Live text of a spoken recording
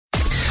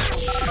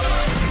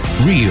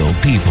Real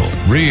people,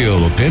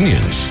 real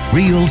opinions,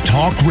 real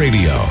talk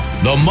radio.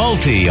 The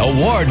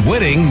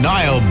multi-award-winning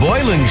Niall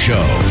Boylan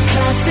Show.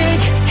 Classic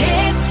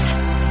hits.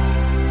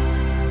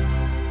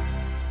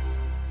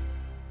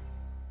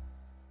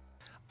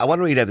 I want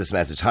to read out this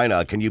message. Hi,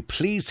 Niall. Can you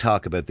please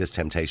talk about this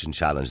temptation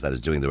challenge that is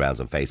doing the rounds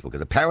on Facebook?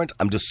 As a parent,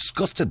 I'm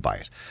disgusted by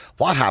it.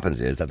 What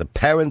happens is that the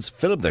parents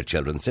film their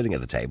children sitting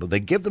at the table. They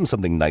give them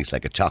something nice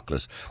like a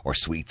chocolate or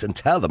sweets and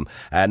tell them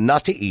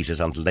not to eat it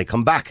until they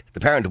come back.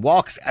 The parent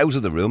walks out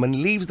of the room and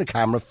leaves the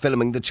camera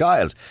filming the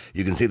child.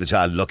 You can see the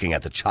child looking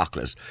at the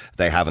chocolate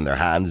they have in their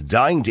hands,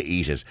 dying to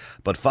eat it.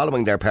 But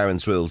following their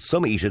parents' rules,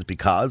 some eat it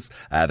because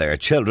they're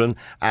children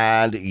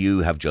and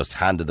you have just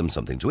handed them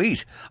something to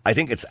eat. I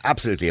think it's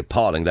absolutely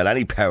appalling that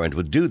any parent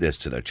would do this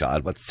to their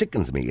child. What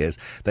sickens me is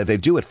that they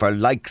do it for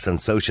likes on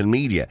social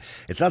media.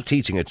 It's not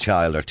teaching a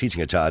child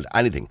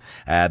anything.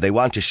 They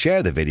want to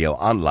share the video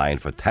online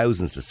for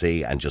thousands to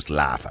see and just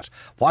laugh at.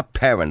 What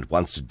parent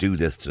wants to do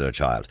this to their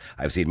child?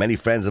 I've seen many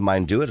friends of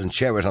mine do it and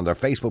share it on their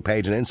Facebook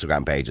page and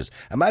Instagram pages.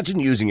 Imagine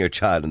using your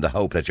child in the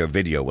hope that your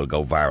video will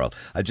go viral.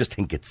 I just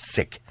think it's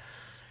sick.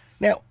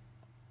 Now,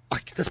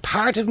 this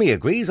part of me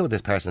agrees with what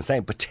this person is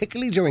saying,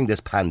 particularly during this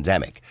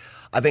pandemic.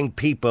 I think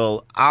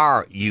people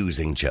are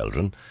using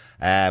children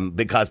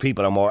because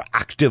people are more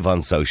active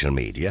on social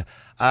media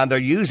and they're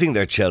using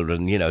their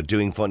children,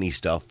 doing funny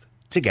stuff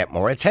to get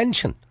more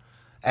attention.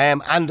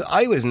 And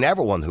I was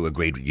never one who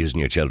agreed with using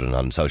your children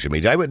on social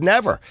media. I would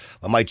never.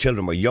 When my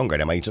children were younger,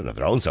 now my children have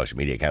their own social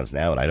media accounts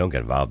now and I don't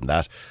get involved in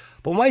that.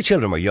 But when my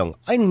children were young,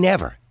 I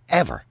never,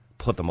 ever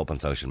put them up on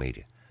social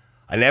media.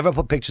 I never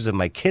put pictures of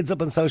my kids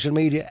up on social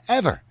media,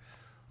 ever.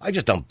 I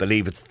just don't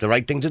believe it's the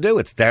right thing to do.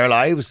 It's their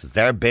lives, it's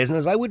their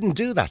business. I wouldn't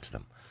do that to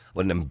them. I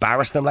wouldn't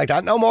embarrass them like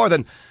that. No more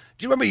than, do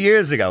you remember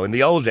years ago, in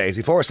the old days,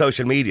 before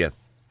social media,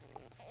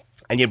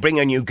 and you'd bring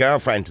your new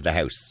girlfriend to the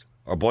house,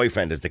 or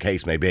boyfriend as the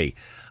case may be,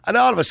 and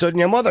all of a sudden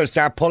your mother would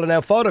start pulling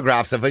out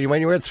photographs of you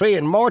when you were 3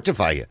 and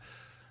mortify you.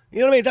 You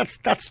know what I mean?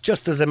 That's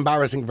just as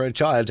embarrassing for a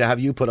child to have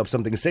you put up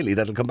something silly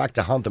that'll come back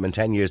to haunt them in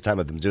 10 years' time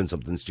of them doing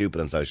something stupid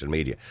on social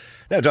media.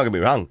 Now, don't get me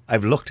wrong.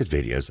 I've looked at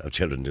videos of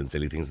children doing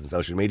silly things on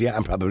social media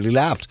and probably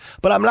laughed.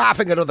 But I'm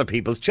laughing at other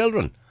people's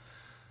children.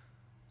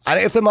 And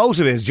if the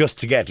motive is just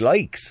to get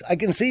likes, I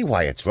can see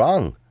why it's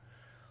wrong.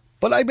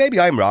 But maybe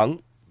I'm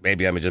wrong.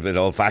 Maybe I'm just a bit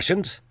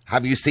old-fashioned.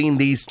 Have you seen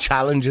these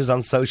challenges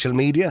on social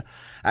media?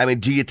 I mean,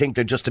 do you think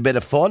they're just a bit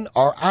of fun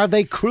or are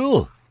they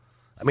cruel?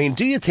 I mean,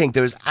 do you think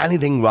there's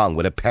anything wrong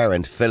with a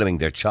parent filming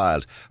their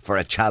child for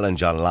a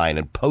challenge online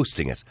and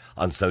posting it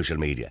on social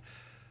media?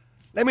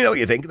 Let me know what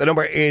you think. The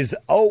number is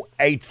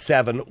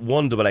 087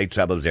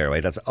 188 0008.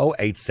 That's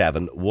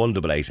 087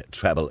 188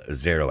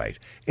 0008.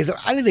 Is there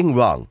anything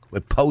wrong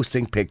with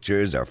posting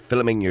pictures or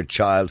filming your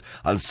child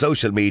on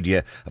social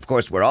media? Of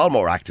course, we're all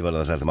more active on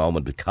it at the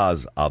moment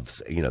because of,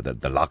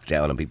 the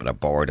lockdown and people are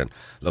bored and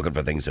looking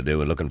for things to do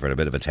and looking for a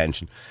bit of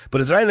attention.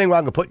 But is there anything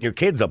wrong with putting your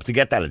kids up to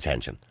get that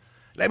attention?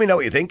 Let me know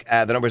what you think.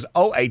 The number is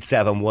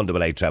 087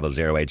 188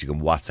 0008. You can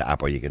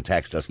WhatsApp or you can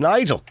text us.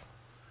 Nigel.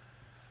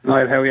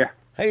 Niall, how are you?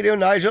 How you doing,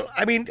 Nigel?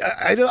 I mean,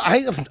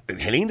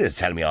 Helene is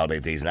telling me all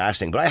about these and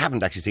Aisling, but I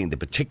haven't actually seen the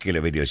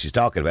particular videos she's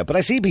talking about. But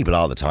I see people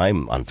all the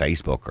time on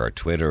Facebook or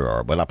Twitter,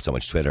 or, well, not so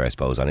much Twitter, I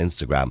suppose, on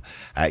Instagram,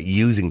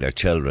 using their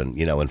children,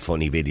 in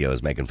funny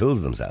videos, making fools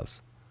of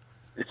themselves.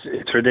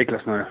 It's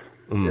ridiculous now.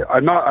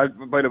 I'm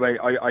not. By the way,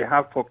 I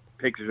have put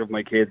pictures of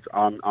my kids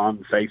on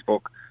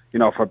Facebook,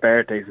 for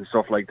birthdays and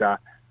stuff like that.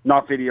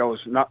 Not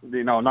videos, not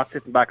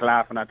sitting back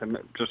laughing at them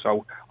just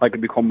so I can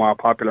become more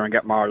popular and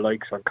get more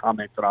likes and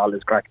comments and all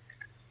this crack.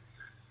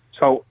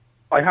 So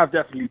I have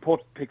definitely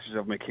put pictures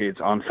of my kids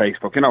on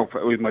Facebook. It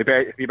was my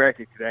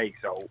birthday today,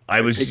 so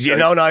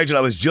Nigel,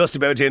 I was just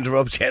about to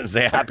interrupt you and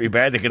say happy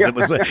birthday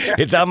because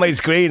it's on my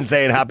screen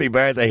saying happy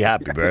birthday to you,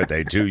 happy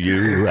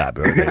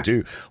birthday to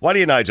you. What are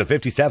you, Nigel?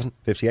 57,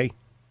 58?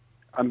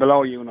 I'm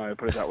below you now,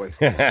 put it that way.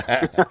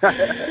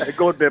 A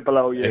good bit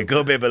below you. A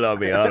good bit below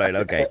me, all right,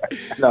 okay.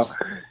 So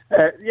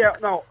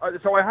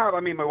I have,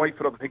 my wife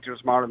put up a picture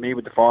this morning of me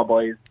with the 4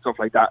 boys, stuff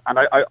like that, and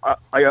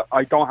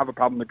I don't have a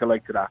problem with the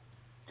like to that.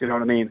 Do you know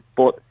what I mean?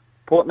 But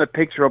putting a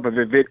picture up of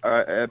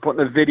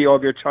putting a video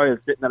of your child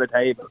sitting at a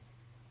table,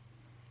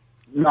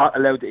 not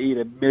allowed to eat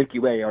a Milky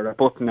Way or a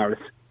button or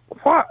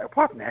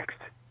what next?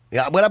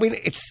 Yeah, well,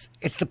 it's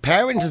the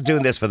parent is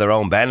doing this for their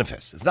own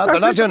benefit. They're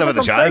not doing it for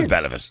the child's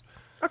benefit.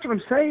 That's what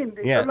I'm saying.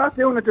 Yeah. They're not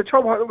doing it to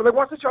trouble. Like,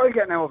 what's the child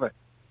getting out of it?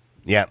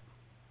 Yeah.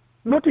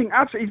 Nothing.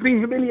 Absolutely. He's being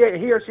humiliated.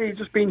 He or she is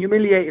just being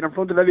humiliated in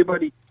front of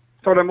everybody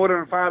so their mother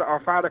and father or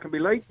father can be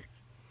liked.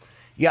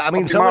 Yeah,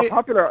 somebody, more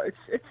popular.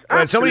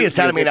 Somebody is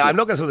telling me now, I'm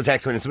looking at some of the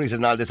text when somebody says,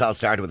 no, this all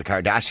started with the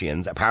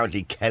Kardashians.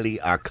 Apparently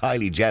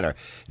Kylie Jenner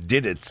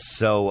did it.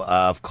 So,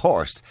 of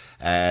course,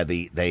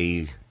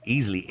 they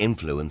easily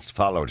influenced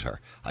followed her.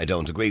 I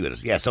don't agree with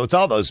it. Yeah, so it's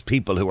all those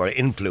people who are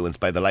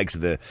influenced by the likes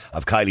of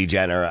Kylie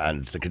Jenner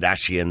and the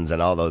Kardashians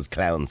and all those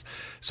clowns.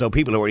 So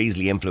people who are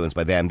easily influenced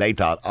by them, they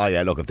thought, oh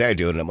yeah, look, if they're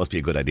doing it, it must be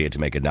a good idea to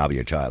make a knob of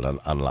your child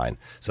online.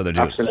 So they're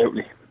doing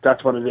absolutely.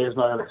 That's what it is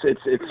now.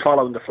 It's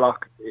following the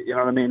flock. You know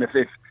what I mean? If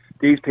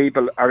these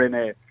people are in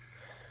a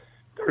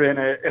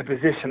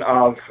position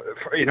of,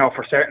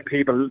 for certain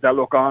people that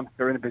look on,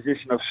 they're in a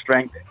position of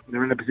strength,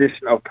 they're in a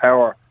position of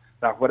power,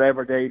 that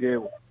whatever they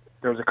do,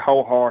 there's a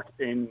cohort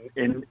in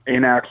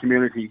our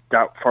community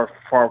that for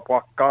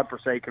what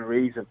godforsaken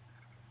reason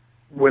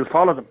will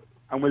follow them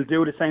and will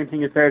do the same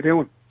thing as they're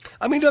doing.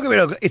 I mean, don't get me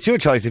wrong, it's your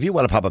choice. If you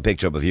want to pop a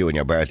picture up of you on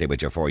your birthday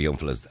with your 4 young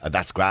fellas,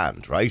 that's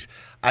grand, right?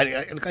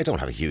 I don't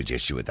have a huge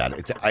issue with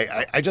that.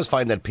 I just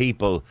find that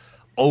people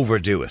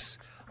overdo it.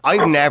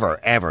 I've never,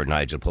 ever,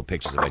 Nigel, put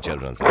pictures of my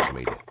children on social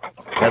media.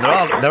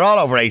 Now, they're all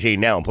over 18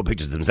 now and put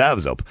pictures of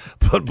themselves up,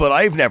 but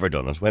I've never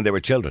done it when they were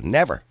children,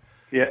 never.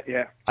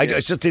 Yeah. I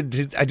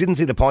didn't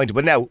see the point.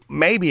 But now,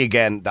 maybe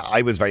again,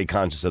 I was very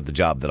conscious of the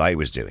job that I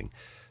was doing.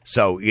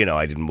 So,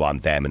 I didn't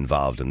want them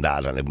involved in that.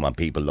 And I didn't want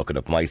people looking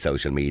up my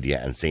social media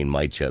and seeing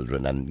my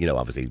children and,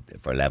 obviously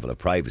for a level of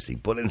privacy.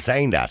 But in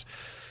saying that,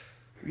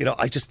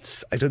 I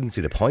didn't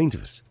see the point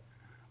of it.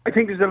 I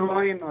think there's a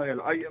line, Niall.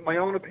 My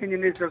own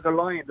opinion is there's a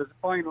line. There's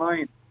a fine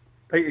line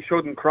that you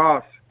shouldn't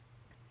cross.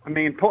 I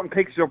mean, putting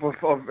pictures up of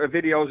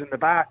videos in the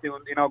bath,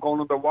 going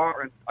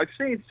underwater. And I've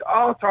seen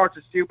all sorts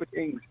of stupid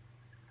things.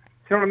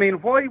 You know what I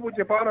mean? Why would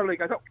you bother?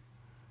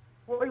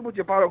 Why would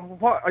you bother?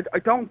 I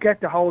don't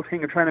get the whole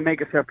thing of trying to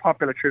make yourself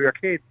popular through your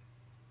kids.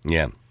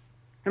 Yeah.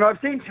 I've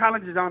seen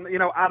challenges on,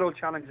 adult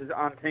challenges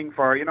on thing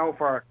for.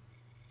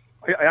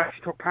 I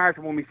actually took part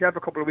in one myself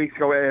a couple of weeks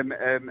ago.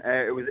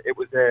 It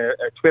was a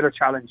Twitter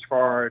challenge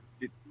for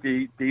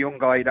the young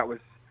guy that was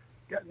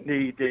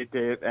he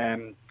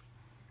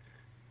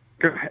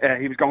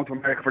was going to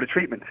America for the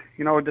treatment.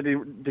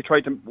 That they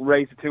tried to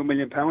raise the £2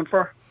 million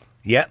for.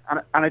 Yeah.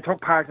 And I took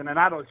part in an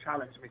adult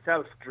challenge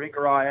myself, drink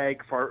a raw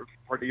egg for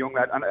the young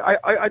lad. And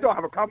I don't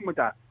have a problem with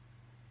that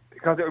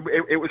because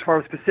it was for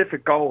a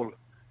specific goal,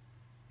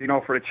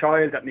 for a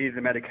child that needs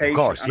the medication. Of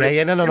course, no,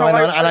 and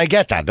I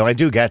get that. No, I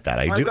do get that.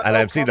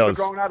 I've seen those.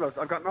 Grown adults.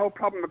 I've got no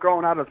problem with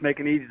grown adults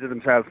making it easy to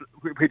themselves,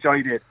 which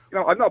I did.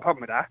 I've no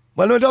problem with that.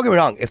 Well, no, don't get me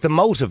wrong. If the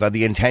motive and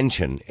the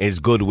intention is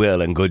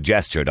goodwill and good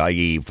gestured,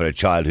 i.e. for a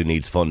child who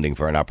needs funding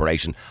for an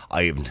operation,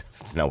 I have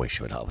no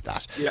issue at all with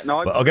that. Yeah,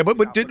 no.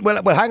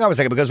 But hang on a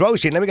second, because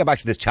Roisin, let me get back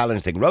to this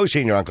challenge thing.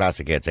 Roisin, you're on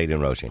Classic Hits. How you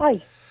doing, Roisin?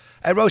 Hi.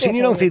 Roisin,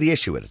 you don't see the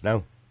issue with it,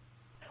 no?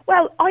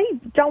 Well,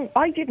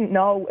 I didn't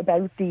know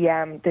about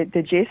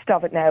the gist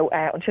of it now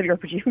until your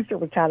producer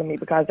was telling me,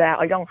 because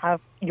I don't have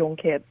young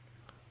kids.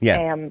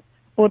 Yeah.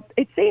 But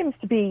it seems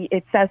to be,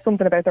 it says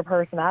something about their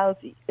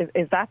personality.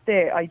 Is that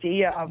the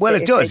idea of? Well,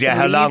 it does, yeah.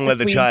 How long will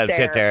the child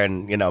sit there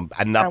and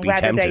not be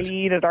tempted? Whether they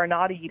eat it or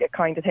not eat it,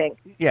 kind of thing.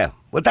 Yeah.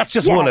 Well, that's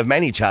just one of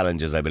many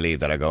challenges, I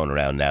believe, that are going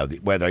around now,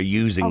 where they're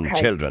using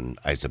children,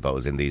 I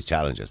suppose, in these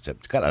challenges to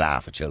kind of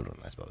laugh at children,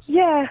 I suppose.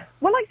 Yeah.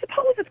 Well, I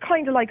suppose it's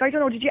kind of like, I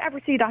don't know, did you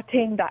ever see that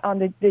thing that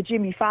on the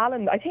Jimmy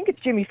Fallon, I think it's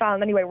Jimmy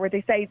Fallon anyway, where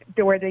they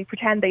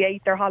pretend they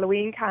ate their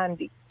Halloween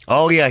candy?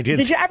 Oh, yeah, I did.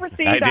 Did you ever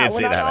see that? I did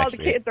see when that, all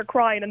actually. the kids are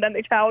crying and then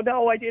they tell,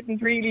 no, I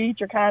didn't really eat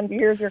your candy,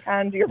 here's your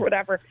candy, or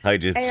whatever. I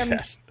did see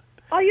that.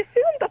 I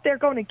assume that they're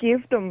going to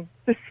give them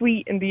the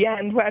sweet in the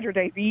end, whether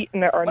they've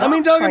eaten it or not. I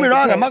mean, don't get me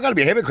wrong, I'm not going to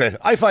be a hypocrite.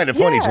 I find it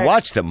funny to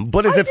watch them,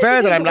 but is it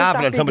fair that I'm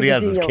laughing at somebody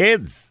else's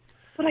kids?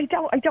 But I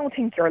don't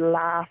think you're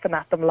laughing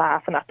at them.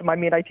 I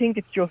mean, I think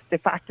it's just the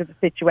fact of the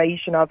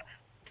situation of,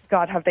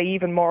 God, have they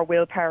even more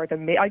willpower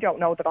than me? I don't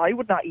know that I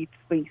would not eat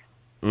sweet.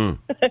 And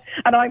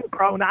I'm a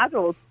grown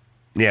adult.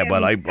 Yeah,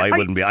 well, I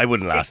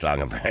wouldn't last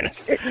long, in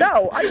fairness.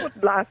 No, I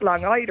wouldn't last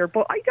long either,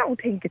 but I don't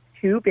think it's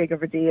too big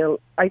of a deal.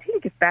 I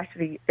think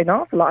especially an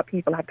awful lot of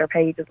people have their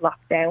pages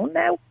locked down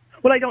now.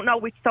 Well, I don't know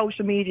which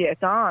social media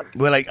it's on.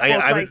 Well, I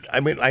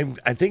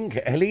think,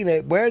 Helena,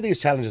 where are these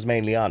challenges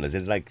mainly on? Is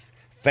it like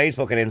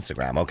Facebook and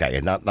Instagram? Okay,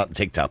 and not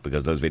TikTok,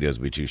 because those videos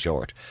would be too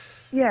short.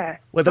 Yeah.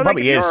 Well, there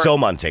probably is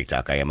some on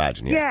TikTok, I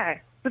imagine. Yeah.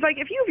 But like,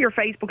 if you have your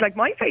Facebook, like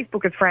my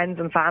Facebook is friends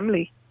and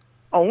family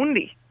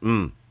only.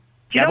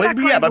 But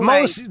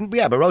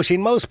Roisin,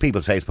 most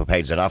people's Facebook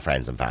pages are not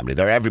friends and family.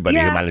 They're everybody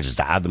who manages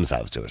to add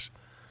themselves to it.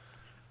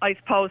 I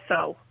suppose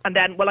so. And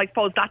then, I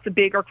suppose that's a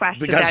bigger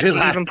question than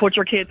to even put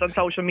your kids on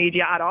social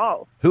media at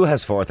all. Who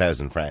has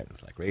 4,000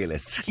 friends? Like,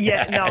 realistically.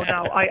 Yeah, no,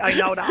 I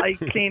know that. I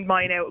cleaned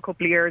mine out a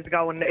couple of years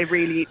ago, and it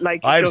really,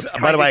 by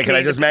the way, can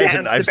I just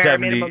mention, I've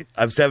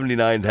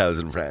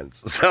 79,000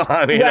 friends. So,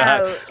 I mean,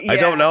 I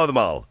don't know them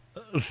all.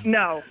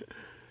 No.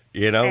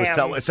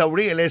 So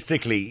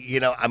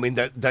realistically, I mean,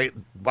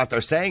 what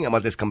they're saying and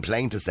what this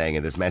complaint is saying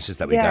in this message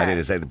that we got in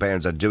is saying the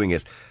parents are doing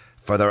it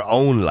for their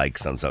own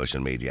likes on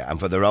social media and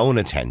for their own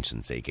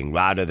attention seeking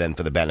rather than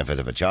for the benefit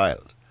of a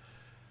child.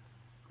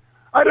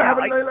 I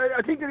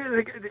think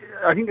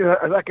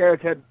as that girl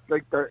said,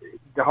 like the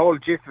whole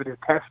gist of it is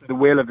testing the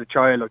will of the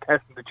child, or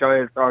testing the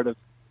child sort of,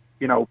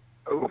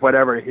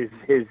 whatever his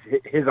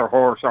or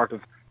her sort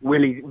of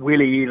will he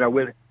eat or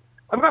will.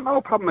 I've got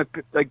no problem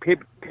with like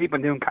people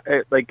doing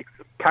like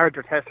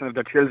character testing of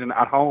their children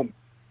at home.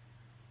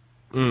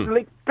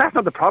 Like, that's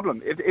not the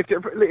problem. If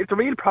the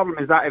real problem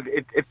is that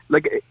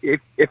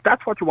if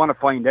that's what you want to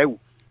find out,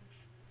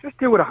 just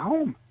do it at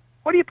home.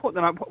 What are you putting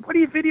it on? What are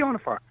you videoing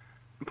it for?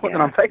 And putting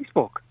it on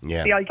Facebook.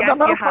 Yeah. See, I guess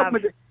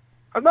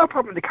I've no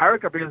problem with the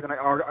character building,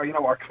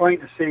 or trying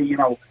to see,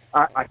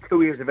 at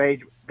 2 years of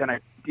age, gonna,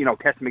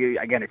 test me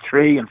again at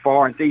 3 and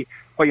 4 and see,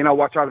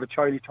 what sort of a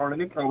child he's turning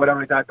into or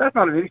whatever like that. That's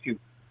not an issue.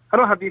 I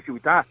don't have the issue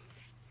with that.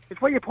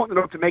 It's why you're putting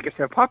it up to make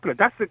yourself popular.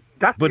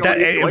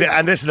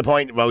 And this is the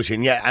point,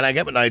 Roisin. Yeah, and I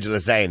get what Nigel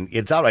is saying.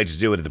 It's all right to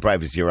do it in the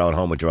privacy of your own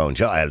home with your own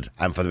child,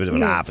 and for the bit of a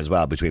laugh as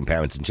well between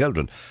parents and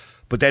children.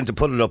 But then to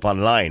put it up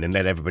online and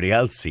let everybody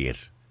else see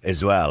it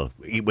as well,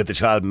 with the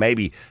child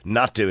maybe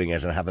not doing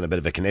it and having a bit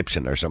of a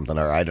conniption or something,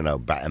 or I don't know,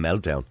 a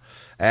meltdown,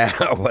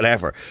 or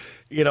whatever.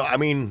 I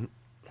mean,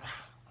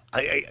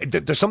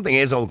 there's something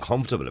is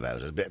uncomfortable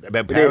about it.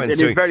 About parents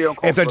doing,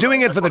 if they're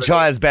doing it for the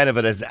child's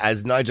benefit,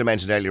 as Nigel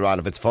mentioned earlier on,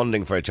 if it's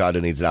funding for a child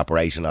who needs an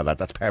operation, all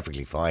that's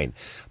perfectly fine.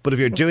 But if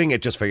you're doing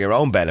it just for your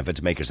own benefit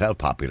to make yourself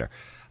popular,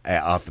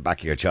 off the back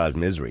of your child's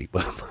misery,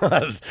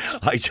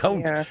 I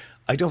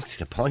don't see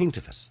the point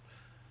of it.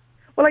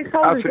 Well, I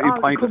suppose it all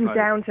comes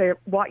down to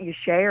what you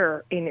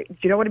share in it. Do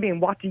you know what I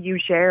mean? What do you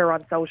share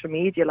on social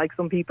media? Like,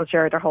 some people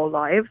share their whole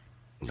lives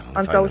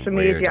on social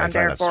media, and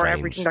therefore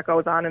everything that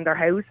goes on in their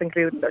house,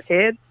 including their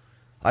kids.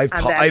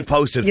 I've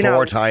posted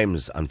 4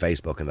 times on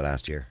Facebook in the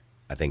last year.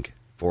 I think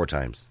 4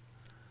 times.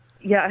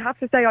 Yeah, I have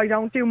to say I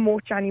don't do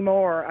much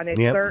anymore, and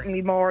it's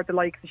certainly more the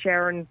likes of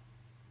sharing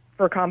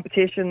for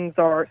competitions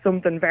or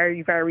something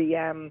very, very.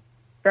 I'm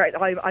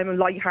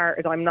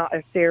lighthearted. I'm not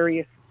a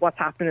serious what's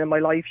happening in my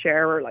life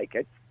sharer.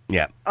 Like,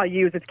 I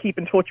use it to keep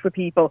in touch with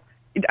people,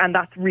 and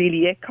that's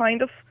really it,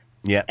 kind of.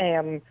 Yeah.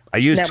 I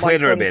use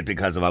Twitter a bit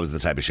because of the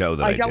type of show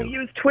that I do. I don't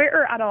use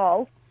Twitter at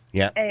all.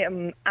 Yeah.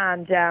 And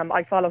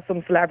I follow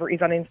some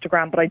celebrities on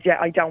Instagram, but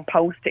I don't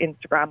post to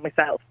Instagram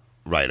myself.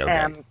 Right.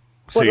 Okay.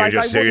 So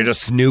you're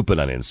just snooping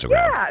on Instagram.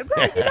 Yeah.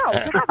 Well,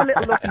 have a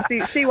little look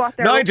and see what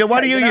they're. Nigel,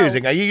 what are you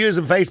using? Are you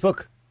using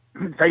Facebook?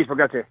 Facebook,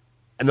 that's it.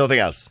 And nothing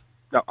else.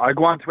 No, I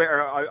go on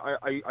Twitter.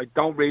 I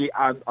don't really.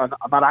 I'm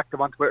not active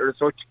on Twitter as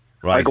such.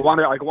 Right. I go on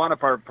it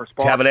for sport.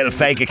 Do you have a little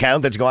fake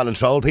account that you go on and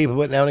troll people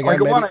with now and again?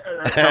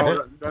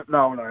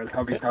 No.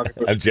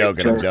 I'm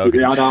joking.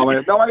 Yeah,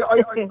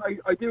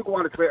 I do go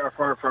on to Twitter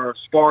for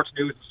sports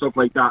news and stuff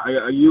like that.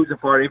 I use it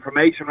for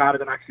information rather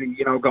than actually,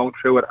 going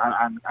through it.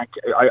 And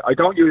I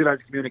don't use it as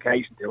a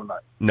communication tool.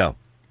 No.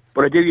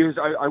 But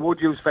I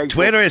would use Facebook.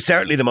 Twitter is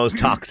certainly the most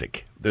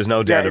toxic. There's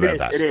no doubt about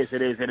that. It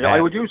is.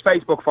 I would use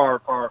Facebook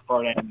for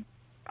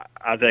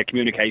as a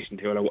communication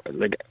tool.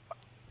 Like,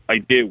 I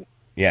do.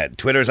 Yeah,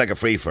 Twitter's like a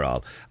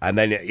free-for-all. And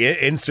then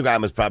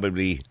Instagram is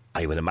probably,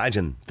 I would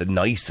imagine, the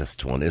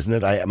nicest one,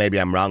 isn't it? Maybe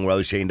I'm wrong,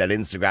 Roisin, that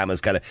Instagram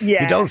is kind of...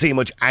 Yeah. You don't see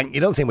much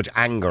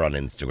anger on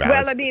Instagram.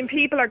 Well, I mean,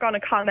 people are going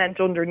to comment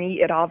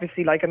underneath it,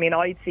 obviously. Like, I mean,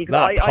 I'd see... A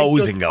lot of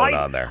posing going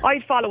on there.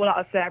 I'd follow a lot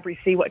of celebrities,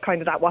 see what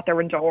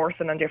they're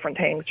endorsing and different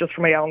things, just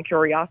for my own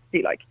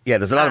curiosity. Like, yeah,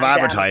 there's a lot of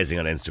advertising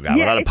on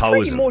Instagram, a lot of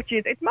posing.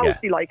 It's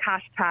mostly like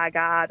hashtag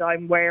ad,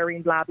 I'm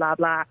wearing blah, blah,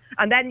 blah.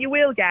 And then you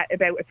will get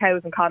about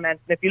 1,000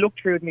 comments, and if you look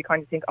through them, you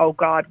kind of think, oh,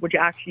 God, would you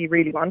actually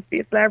really want to be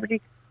a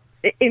celebrity?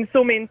 In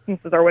some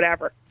instances or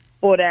whatever.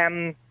 But,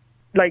 I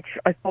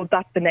suppose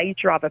that's the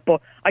nature of it.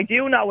 But I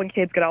do know when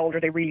kids get older,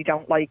 they really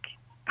don't like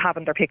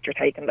having their picture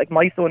taken. Like,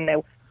 my son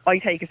now, I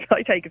take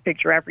a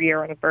picture every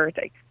year on his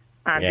birthday.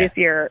 And this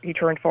year he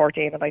turned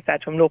 14, and I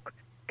said to him, look,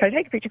 can I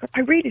take a picture? Because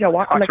I really don't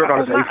want to. I'm sure I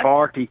was say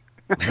 40.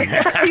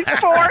 He's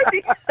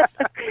 40.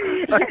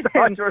 I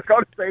thought you were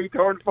going to say he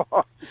turned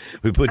 40.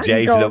 We put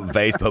Jason up on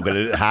Facebook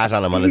with a hat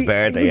on him on his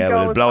birthday,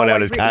 with him blowing out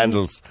his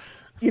candles.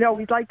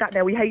 He's like that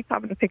now. He hates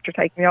having a picture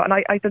taken. And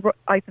I said,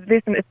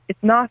 listen,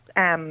 it's not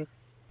I'm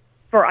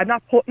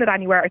not putting it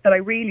anywhere. I said,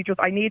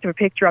 I need to have a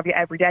picture of you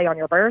every day on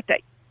your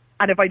birthday.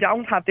 And if I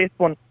don't have this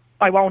one,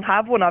 I won't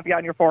have one of you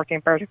on your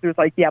 14th birthday. So he was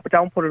like, yeah, but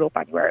don't put it up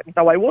anywhere. And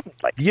so I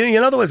wouldn't. Like, you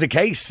know, there was a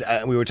case,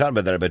 we were talking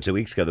about that about 2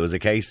 weeks ago. There was a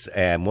case,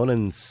 one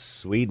in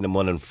Sweden and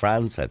one in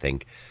France, I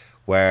think,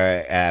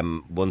 where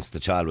once the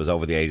child was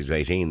over the age of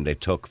 18, they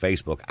took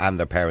Facebook and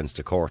their parents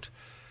to court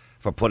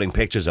for putting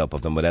pictures up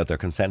of them without their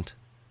consent.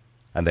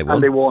 And they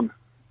won.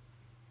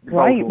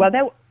 Right. Well,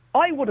 now,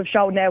 I would have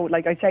shown now,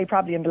 like I say,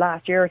 probably in the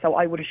last year or so,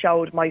 I would have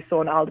showed my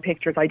son all the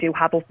pictures I do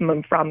have of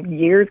them from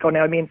years ago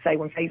now. I mean, say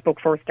when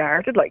Facebook first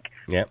started,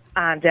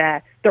 and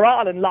they're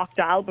all in locked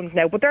albums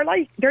now, but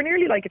they're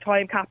nearly like a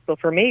time capsule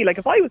for me. Like,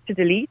 if I was to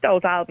delete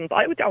those albums,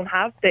 I don't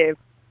have the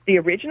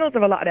originals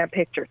of a lot of them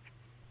pictures.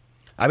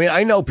 I mean,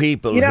 I know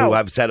people who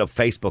have set up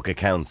Facebook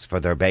accounts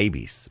for their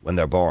babies when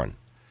they're born.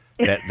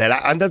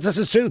 And this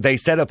is true. They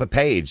set up a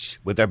page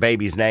with their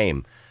baby's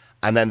name,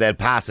 and then they'll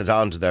pass it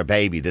on to their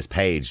baby, this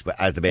page,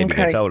 as the baby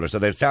gets older. So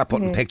they'll start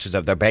putting pictures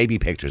of their baby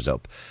pictures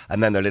up,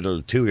 and then their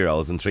little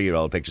 2-year-olds and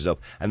 3-year-old pictures up.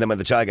 And then when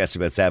the child gets to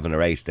about 7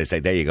 or 8, they say,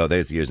 there you go,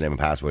 there's the username and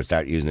password,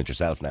 start using it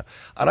yourself now.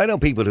 And I know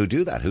people who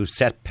do that, who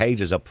set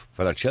pages up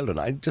for their children.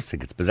 I just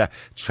think it's bizarre.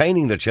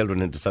 Training their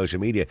children into social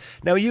media.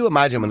 Now, you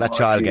imagine when that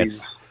child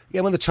gets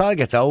Yeah, when the child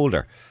gets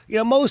older, you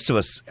know, most of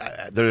us,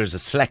 there's a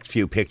select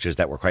few pictures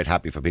that we're quite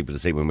happy for people to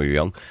see when we were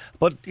young.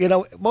 But, you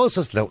know, most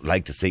of us don't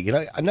like to see, you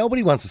know,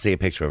 nobody wants to see a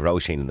picture of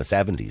Roisin in the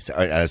 70s.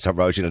 Or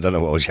Roisin, I don't know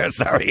what was your,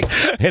 sorry,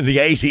 in the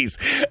 80s.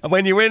 And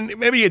when you're in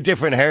maybe a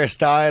different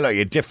hairstyle or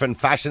a different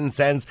fashion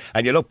sense,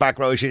 and you look back,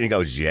 Roisin, and you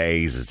go,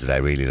 Jesus, did I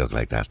really look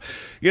like that?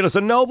 You know,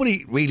 so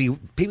nobody really,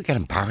 people get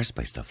embarrassed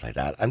by stuff like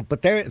that.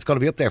 But it's going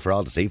to be up there for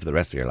all to see for the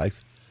rest of your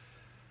life.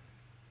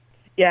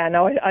 Yeah,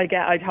 no,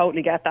 I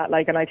totally get that.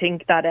 Like, and I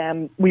think that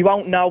we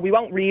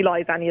won't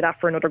realise any of that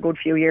for another good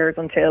few years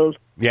until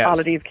all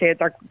of these kids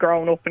are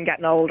growing up and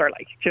getting older.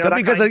 Like, do you know,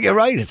 because you're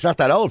right, it's not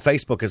that old.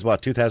 Facebook is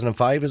what,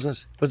 2005, isn't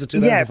it? Was it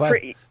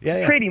 2005?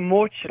 Yeah, pretty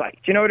much. Like, do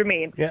you know what I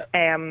mean? Yeah.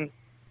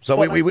 So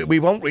we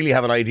won't really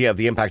have an idea of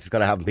the impact it's going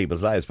to have in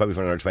people's lives probably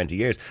for another 20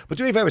 years. But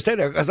do me a favour, stay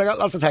there, because I got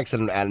lots of texts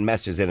and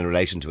messages in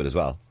relation to it as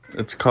well.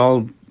 It's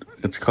called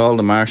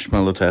the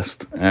marshmallow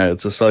test.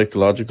 It's a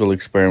psychological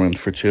experiment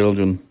for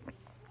children.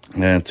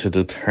 To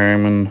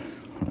determine,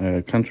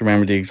 can't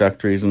remember the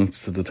exact reason.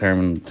 It's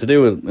to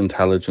do with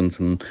intelligence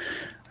and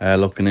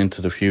looking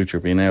into the future,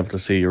 being able to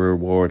see your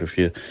reward. If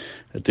you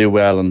do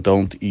well and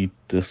don't eat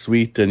the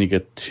sweet, then you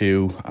get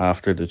 2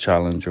 after the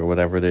challenge or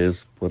whatever it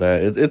is. But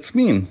it's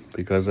mean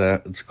because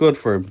it's good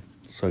for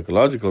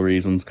psychological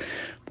reasons,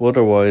 but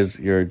otherwise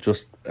you're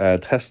just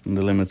testing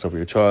the limits of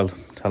your child,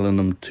 telling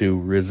them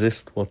to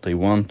resist what they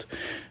want,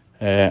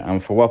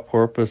 and for what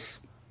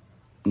purpose?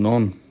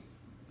 None.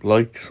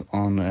 Likes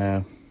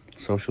on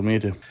social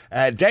media.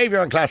 Dave,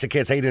 you're on Classic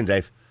Kids. How you doing,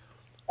 Dave?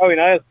 Oh,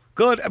 Niall.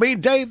 Good. I mean,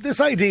 Dave,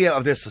 this idea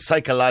of this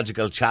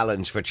psychological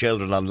challenge for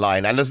children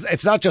online, and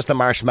it's not just the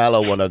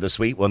marshmallow one or the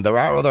sweet one. There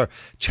are other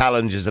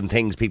challenges and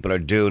things people are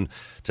doing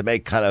to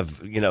make kind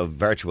of, you know,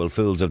 virtual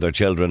fools of their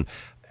children,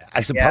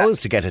 I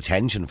suppose, to get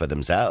attention for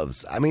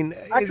themselves. I mean,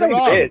 is it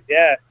wrong? It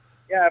is,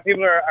 yeah.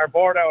 People are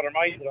bored out of their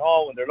minds at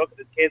home and they're looking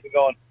at kids and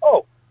going,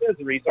 oh, there's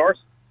a resource.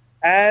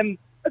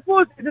 I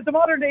suppose it's a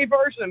modern day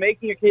version of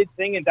making your kids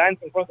sing and dance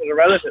in front of their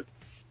relatives.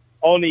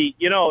 Only,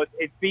 you know,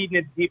 it's feeding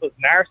into people's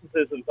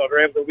narcissism, so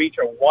they're able to reach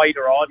a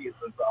wider audience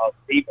of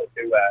people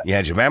to. Do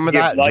you remember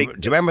that? Do you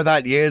remember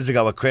that years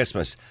ago at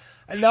Christmas?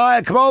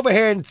 No, come over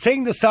here and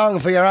sing the song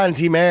for your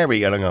Auntie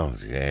Mary. And I go,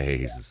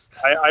 Jesus.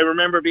 I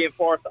remember being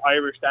forced to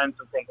Irish dance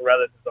in front of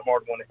relatives on more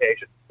than one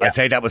occasion. Yeah. I'd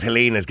say that was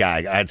Helena's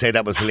gag.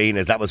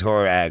 That was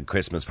her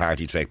Christmas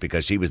party trick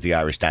because she was the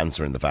Irish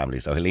dancer in the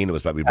family. So Helena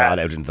was probably brought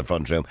out into the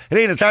front room.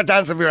 Helena, start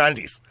dancing for your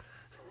aunties.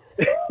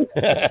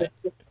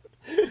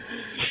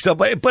 So,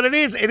 but it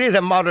is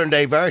a modern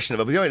day version of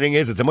it. But the only thing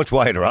is, it's a much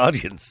wider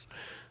audience.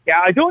 Yeah,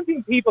 I don't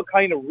think people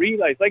kind of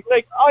realise. Like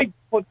I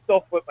put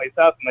stuff with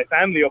myself and my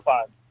family up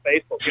on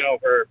Facebook, you know,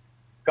 for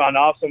gone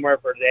off somewhere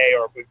for a day,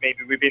 or maybe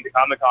we've been to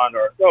Comic-Con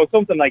or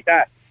something like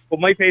that. But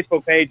my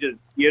Facebook page is,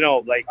 you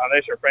know, like,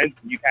 unless you're friends,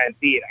 you can't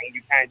see it and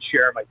you can't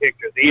share my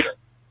pictures either.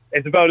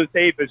 It's about as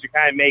safe as you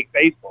can make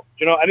Facebook,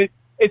 you know. And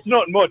it's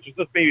not much. It's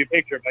just maybe a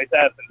picture of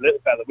myself and a little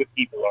fella with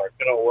people, or,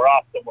 you know, we're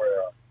off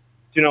somewhere, or,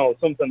 you know,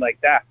 something like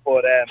that.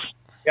 But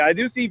yeah, I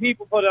do see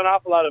people put an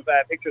awful lot of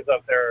pictures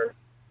of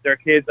their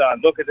kids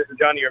on. Look at this,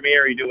 Johnny or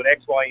Mary doing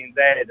X, Y, and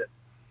Z. And,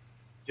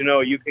 you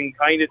know, you can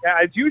kind of tell.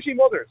 It's usually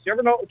mothers. You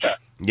ever notice that?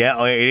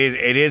 Yeah,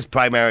 it is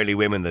primarily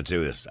women that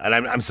do it. And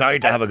I'm sorry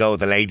to have a go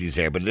with the ladies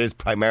here, but it is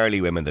primarily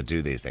women that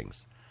do these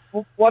things.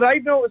 What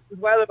I've noticed as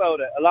well about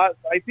it,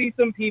 I see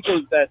some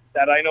people that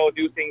I know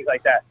do things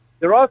like that.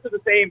 They're also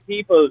the same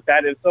people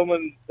that if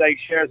someone like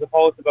shares a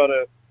post about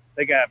a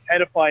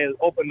pedophile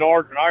up in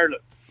Northern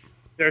Ireland,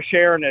 they're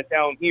sharing it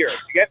down here. Do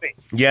you get me?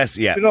 Yes,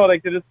 yeah. You know,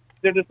 like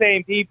they're the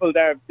same people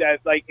that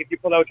like if you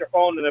pull out your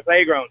phone in a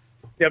playground,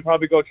 they'll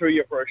probably go through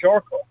you for a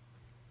shortcut.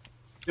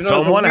 You know,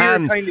 so on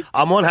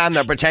one hand,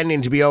 they're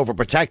pretending to be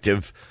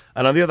overprotective,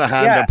 and on the other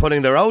hand, they're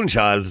putting their own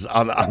child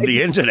on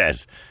the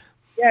internet.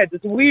 Yeah,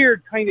 there's a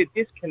weird kind of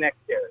disconnect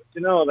there.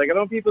 You know, like I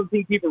don't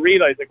think people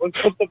realise like once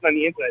you put something on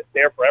the internet, it's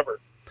there forever.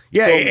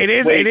 Yeah, it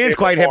is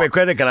quite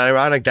hypocritical and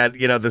ironic that,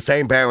 you know, the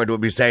same parent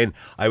would be saying,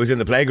 I was in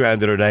the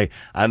playground the other day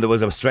and there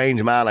was a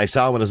strange man I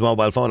saw on his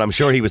mobile phone. I'm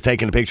sure he was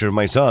taking a picture of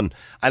my son.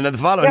 And then the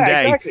following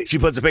day, she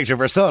puts a picture of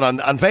her son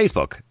on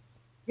Facebook.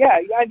 Yeah,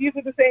 these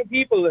are the same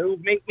people who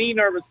make me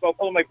nervous about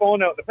pulling my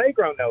phone out in the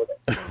playground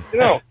nowadays. You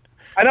know,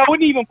 and I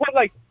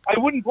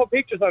wouldn't put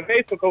pictures on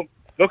Facebook of,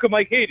 look at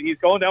my kid, he's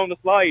going down the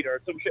slide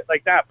or some shit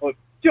like that. But,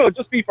 you know,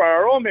 just be for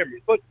our own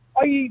memories. But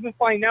I even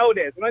find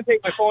nowadays when I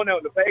take my phone out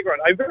in the playground,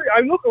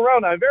 I look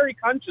around, I'm very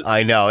conscious.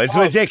 I know, it's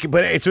ridiculous,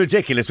 but it's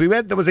ridiculous.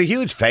 There was a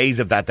huge phase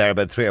of that there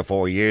about 3 or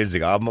 4 years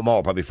ago,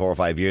 more probably 4 or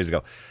 5 years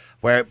ago,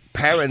 where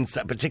parents,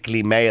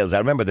 particularly males, I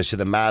remember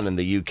the man in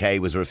the UK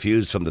was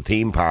refused from the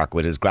theme park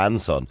with his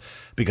grandson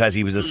because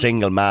he was a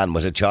single man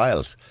with a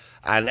child.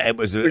 And it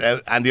was,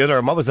 and the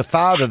other, what was the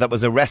father that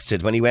was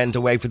arrested when he went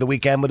away for the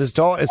weekend with his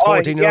daughter, his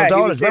 14-year-old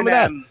daughter? Do you remember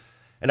that?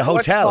 In a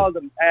hotel. What's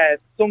called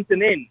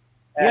something in.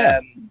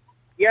 A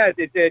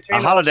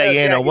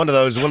Holiday Inn or one of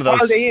those.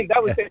 Holiday Inn,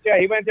 that was it. Yeah,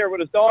 he went there with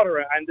his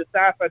daughter, and the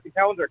staff at the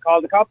counter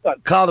called the cops on.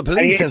 Called the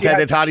police and said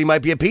they thought he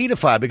might be a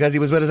paedophile because he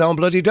was with his own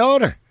bloody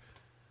daughter.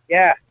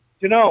 Yeah,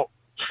 you know.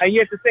 And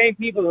yet the same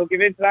people who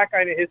give into that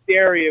kind of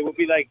hysteria would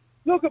be like,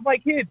 look at my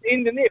kids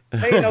in the nip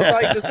playing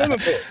outside the swimming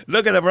pool.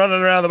 Look at them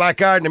running around the back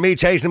garden and me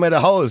chasing them with a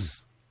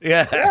hose.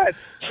 Yeah.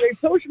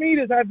 Social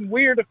media has had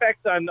weird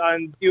effects on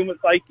human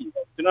psyche.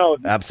 You know,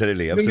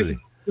 Absolutely.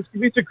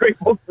 It's a great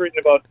book written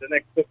about the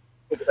next couple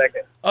of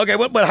decades. Okay,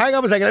 well, hang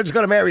on a second. I'm just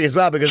going to Mary as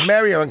well, because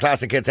Mary are on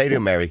Classic Hits. How you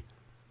doing, Mary?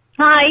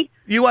 Hi.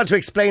 You want to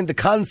explain the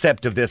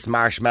concept of this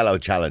marshmallow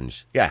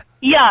challenge? Yeah.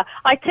 Yeah,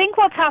 I think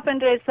what's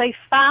happened is they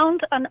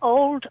found an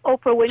old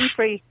Oprah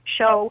Winfrey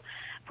show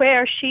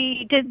where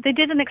they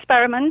did an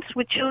experiment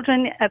with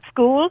children at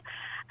school,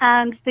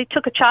 and they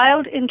took a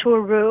child into a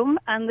room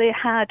and they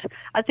had,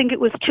 I think it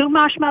was 2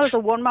 marshmallows or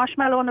 1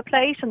 marshmallow on a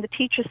plate, and the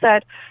teacher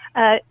said,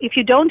 if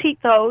you don't eat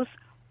those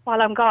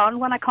while I'm gone,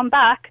 when I come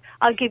back,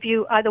 I'll give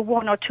you either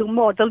 1 or 2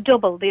 more. They'll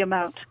double the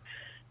amount.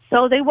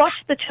 So they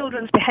watched the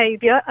children's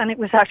behaviour, and it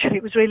was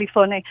really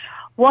funny.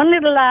 One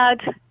little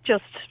lad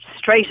just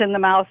straight in the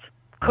mouth,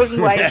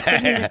 couldn't wait,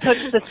 didn't even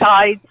touch the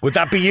sides. Would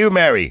that be you,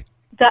 Mary?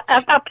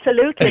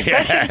 Absolutely,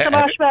 especially with the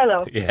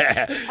marshmallow.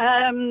 Yeah.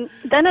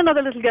 Then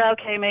another little girl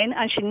came in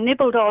and she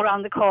nibbled all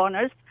around the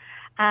corners,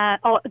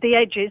 the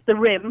edges, the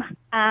rim,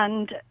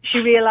 and she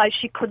realised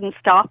she couldn't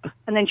stop,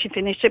 and then she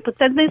finished it. But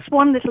then this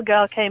one little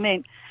girl came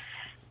in.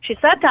 She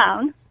sat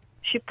down,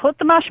 she put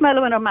the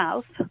marshmallow in her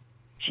mouth,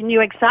 she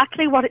knew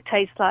exactly what it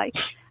tastes like,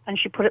 and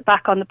she put it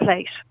back on the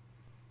plate.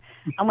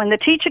 And when the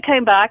teacher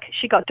came back,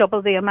 she got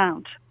double the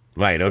amount.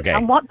 Right, okay.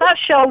 And what that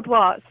showed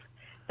was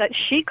that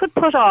she could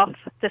put off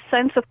the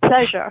sense of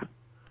pleasure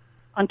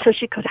until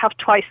she could have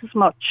twice as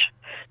much.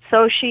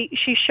 So she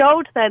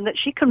showed then that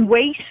she can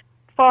wait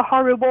for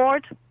her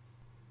reward,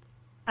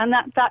 and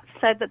that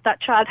said that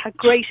child had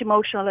great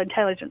emotional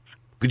intelligence.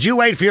 Could you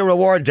wait for your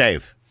reward,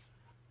 Dave?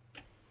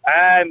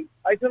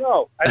 I don't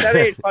know. At that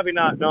age, probably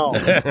not, no.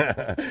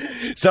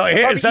 So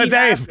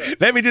Dave,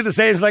 let me do the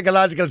same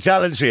psychological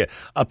challenge for you.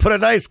 I'll put a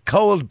nice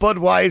cold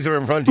Budweiser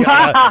in front of you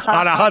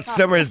on a hot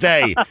summer's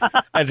day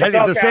and tell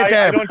you to sit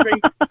there.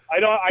 I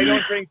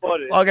don't drink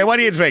Bud. Okay, what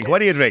do you drink?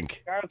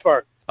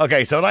 Carlsberg.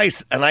 Okay, so a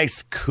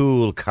nice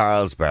cool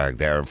Carlsberg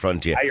there in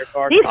front of you.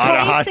 He's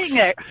tasting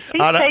it.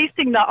 He's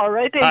tasting that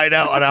already. I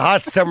know, on a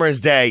hot summer's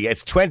day.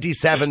 It's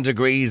 27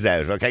 degrees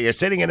out, okay? You're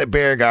sitting in a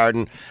beer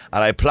garden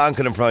and I plonk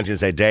it in front of you and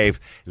say, Dave,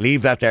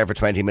 leave that there for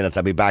 20 minutes.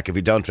 I'll be back. If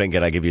you don't drink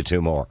it, I'll give you 2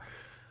 more.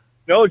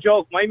 No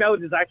joke, my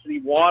mouth is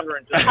actually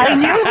watering.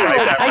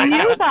 I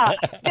knew that.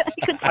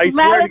 You could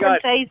smell it and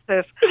taste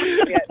it.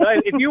 Yeah,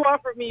 if you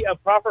offered me a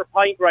proper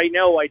pint right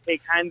now, I'd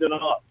take hand and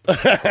all.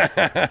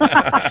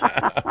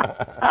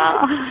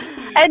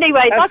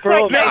 Anyway, that's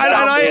right.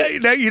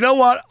 Now, you know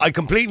what? I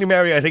completely,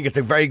 Mary, I think it's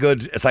a very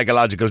good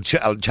psychological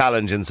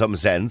challenge in some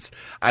sense.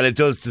 And it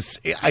does,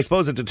 I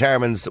suppose it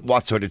determines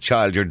what sort of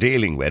child you're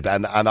dealing with.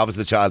 And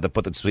obviously the child that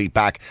put the sweet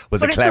back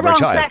was a clever child. But it's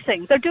the wrong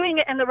setting. They're doing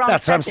it in the wrong setting.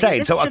 That's what I'm saying.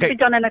 This should be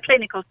done in a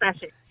clinical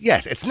setting.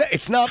 Yes,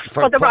 it's not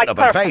for the putting right up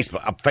on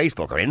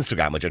Facebook or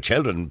Instagram with your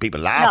children and people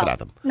laughing at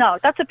them. No,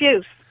 that's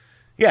abuse.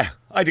 Yeah,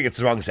 I think it's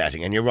the wrong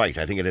setting, and you're right.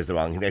 I think it is the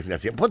wrong.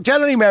 That's it. But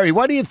generally, Mary,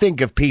 what do you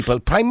think of people,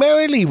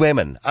 primarily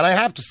women? And I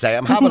have to say,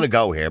 I'm having a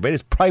go here, but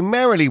it's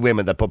primarily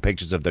women that put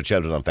pictures of their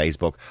children on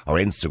Facebook or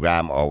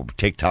Instagram or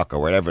TikTok or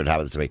wherever it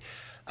happens to be.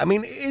 I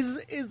mean,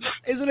 is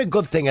it a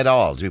good thing at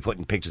all to be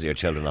putting pictures of your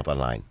children up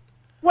online?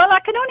 Well,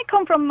 I can only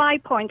come from my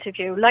point of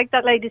view. Like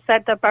that lady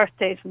said, their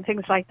birthdays and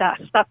things like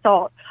that. That's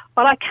all.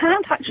 But I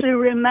can't actually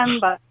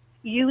remember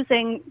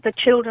using the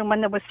children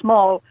when they were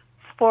small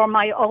for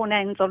my own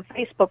ends on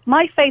Facebook.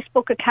 My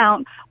Facebook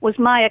account was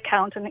my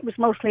account, and it was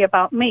mostly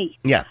about me.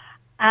 Yeah.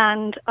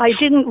 And I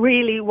didn't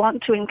really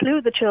want to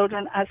include the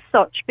children as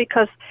such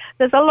because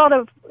there's a lot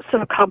of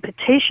sort of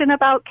competition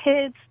about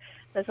kids.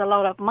 There's a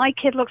lot of, my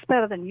kid looks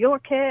better than your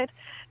kid.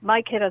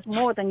 My kid has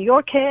more than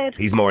your kid.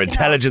 He's more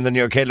intelligent than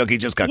your kid. Look, he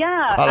just got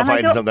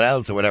qualified in something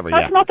else or whatever.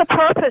 That's not the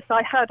purpose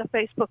I had a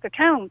Facebook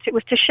account. It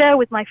was to share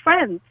with my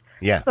friends.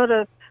 Yeah. Sort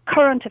of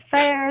current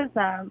affairs,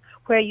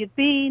 where you'd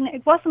been.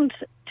 It wasn't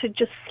to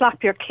just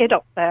slap your kid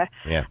up there.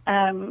 Yeah.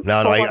 I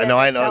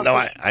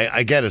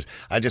get it.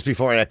 Just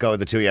before I let go of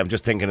the two of you, I'm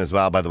just thinking as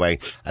well, by the way,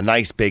 a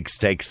nice big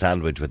steak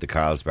sandwich with the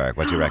Carlsberg.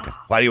 What do you reckon?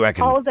 What do you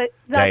reckon, Dave?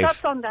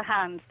 That's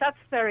underhand. That's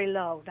very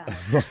low.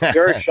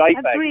 You're a shite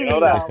bag, really you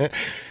know that. low.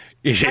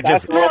 You should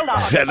just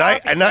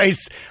a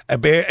nice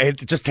beer.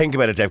 Just think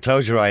about it, Dave.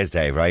 Close your eyes,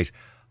 Dave. Right,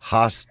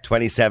 hot,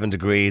 27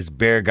 degrees,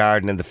 beer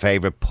garden in the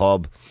favourite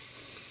pub.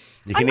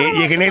 You can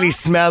nearly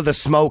smell the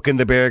smoke in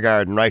the beer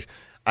garden, right?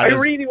 And I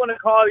really want to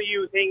call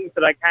you things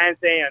that I can't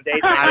say on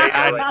dating.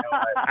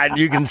 And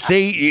you can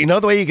see, you know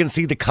the way you can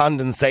see the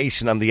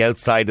condensation on the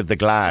outside of the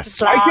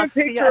glass. I can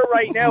picture it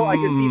right now. I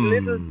can see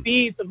little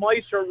beads of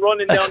moisture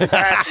running down the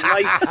glass,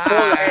 and nice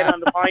full head on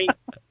the pint.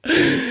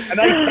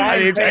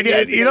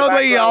 And you know the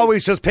way you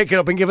always just pick it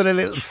up and give it a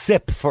little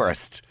sip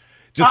first.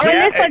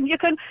 Listen, you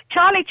can.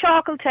 Charlie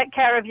Chalk will take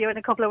care of you in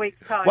a couple of weeks'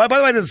 time. Well, by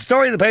the way, there's a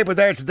story in the paper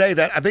there today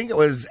that I think it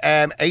was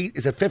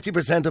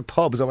 50% of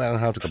pubs. Oh, I'll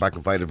have to go back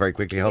and find it very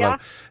quickly. Hold on.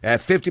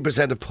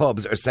 50% of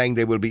pubs are saying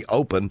they will be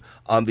open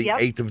on the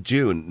 8th of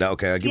June. Now,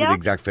 okay, I'll give you the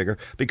exact figure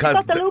because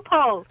that's the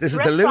loophole. This is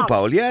the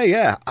loophole.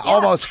 Yeah.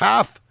 Almost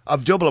half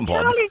of Dublin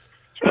pubs.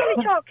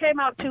 Charlie Chalk came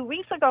out 2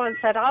 weeks ago and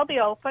said, I'll be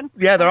open.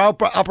 Yeah, they're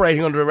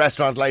operating under a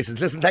restaurant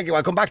licence. Listen, thank you.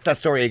 I'll come back to that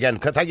story again.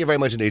 Thank you very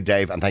much indeed,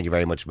 Dave, and thank you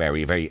very much,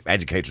 Mary. A very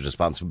educated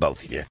response from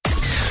both of you.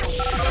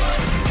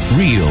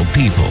 Real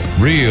people,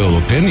 real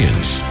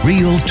opinions,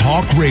 real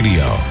talk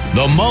radio.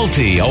 The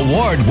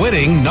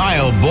multi-award-winning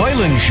Niall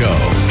Boylan Show.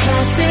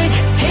 Classic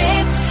hits.